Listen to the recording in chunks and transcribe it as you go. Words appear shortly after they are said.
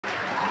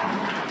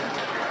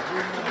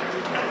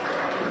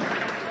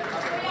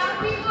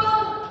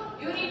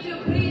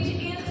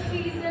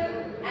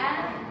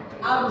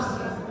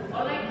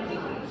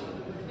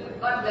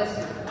God bless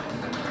you.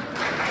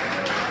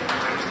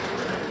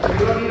 You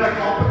don't need a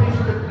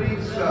competition to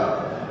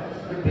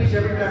preach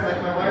every time,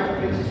 like my wife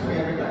preaches to me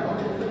every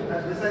time.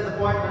 That's beside the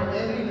point, but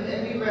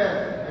anywhere,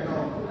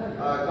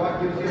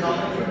 God gives you an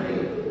opportunity.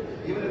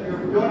 Even if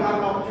you don't have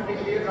an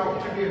opportunity, give an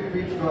opportunity to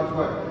preach God's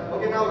word.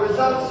 Okay, now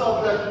results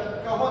of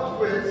the Kahoot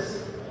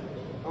quiz.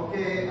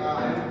 Okay,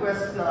 I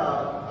request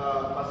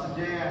Pastor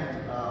Jay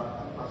and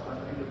Pastor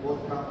Anthony to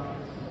both come.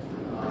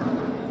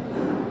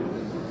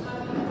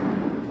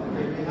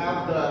 Okay, we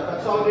have the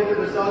consolidated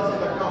results of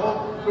the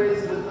Kahoot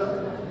quiz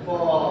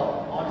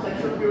on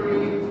sexual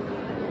purity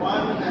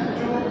 1 and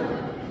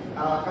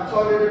 2.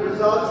 Consolidated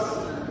results.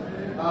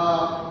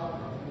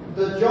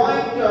 The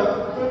joint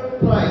fifth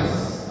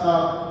prize,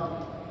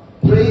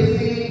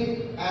 Tracy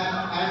and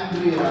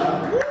Andrea.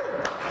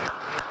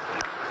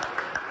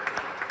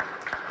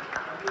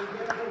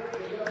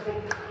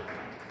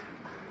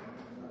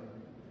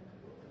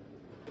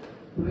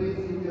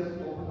 Tracy just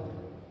open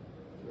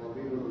up.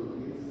 We will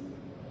please.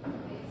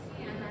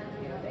 Tracy and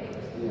Andrea, right?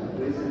 Yeah,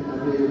 Tracy and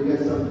Andrea, you get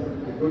some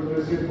good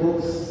Christian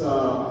books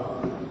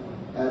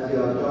as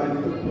your joint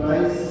fifth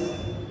prize.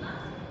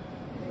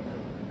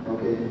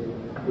 Okay.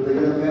 Will they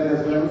get a pen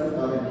as well?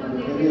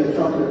 Maybe a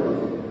chocolate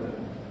also.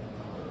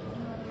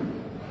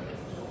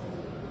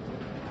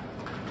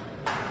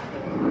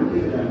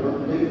 Take it down.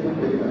 Don't take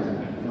it down.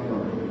 No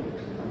problem.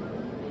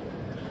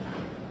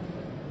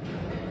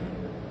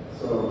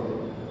 So,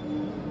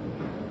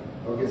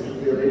 okay, since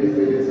the ladies,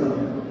 they get some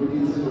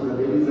goodies for the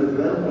ladies as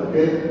well.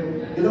 Okay.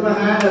 Give them a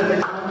hand and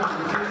next one.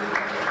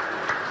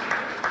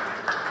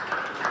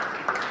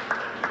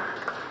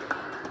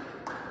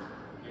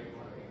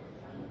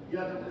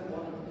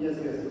 Yes,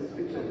 it's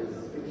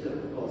picture,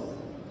 of course.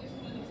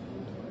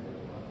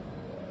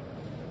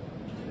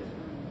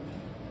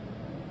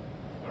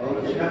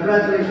 Okay,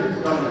 congratulations,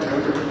 Thomas.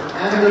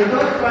 And the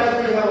third prize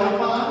we have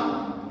Alpha,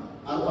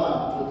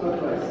 the third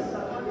prize.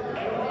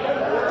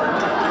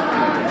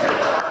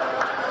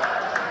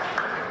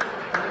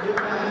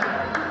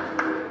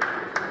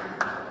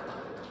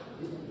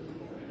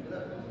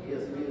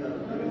 Yes, we have.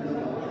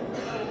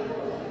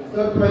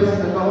 Third prize in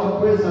the Kahoot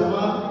quiz,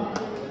 Alpha.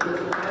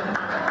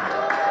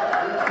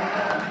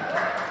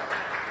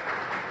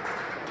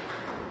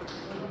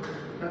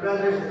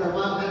 Congratulations,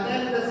 Aman. And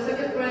then the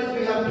second prize,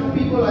 we have two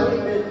people. I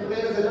think they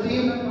played as a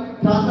team,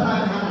 Pratana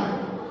and Hannah.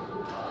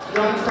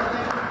 Join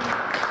something.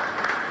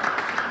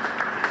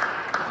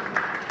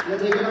 Yeah,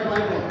 they get a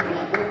Bible.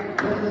 Yeah,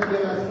 both of them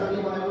get a study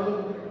Bible,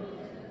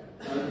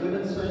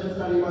 women's special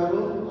study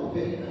Bible.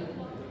 Okay.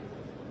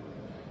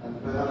 And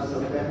perhaps a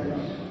pen.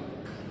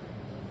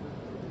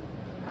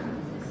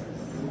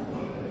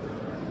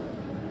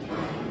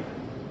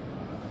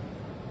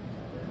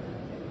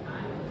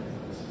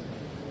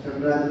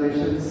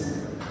 Congratulations.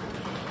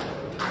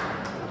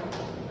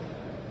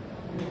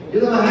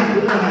 Give them a hand,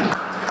 give them a hand.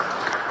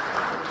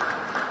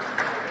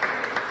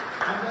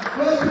 And the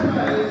first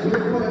prize, we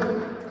put,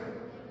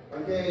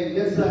 okay,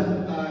 just a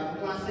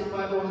classic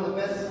Bible, one of the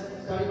best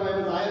study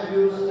Bibles I have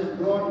used and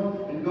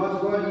grown in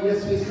God's Word,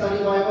 ESV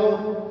Study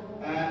Bible.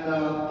 And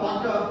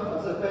Parker,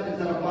 what's a pen? Is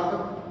that a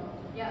Parker?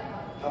 Yeah.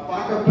 A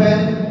Parker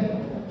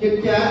pen,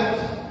 Kit Kat,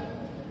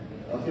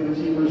 okay, which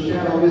he will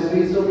share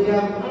obviously. So we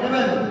have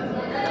Evan.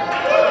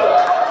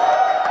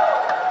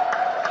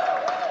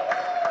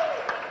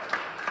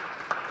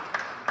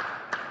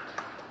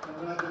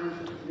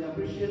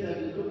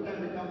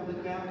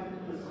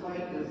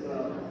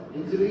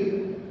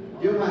 Injury.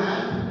 Give him a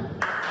hand.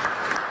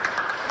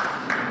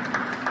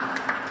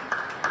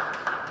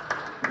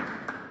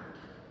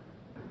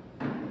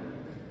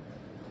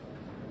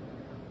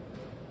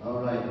 All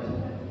right.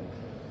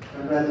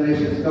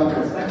 Congratulations,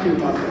 Congress. Thank you,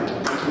 Pastor.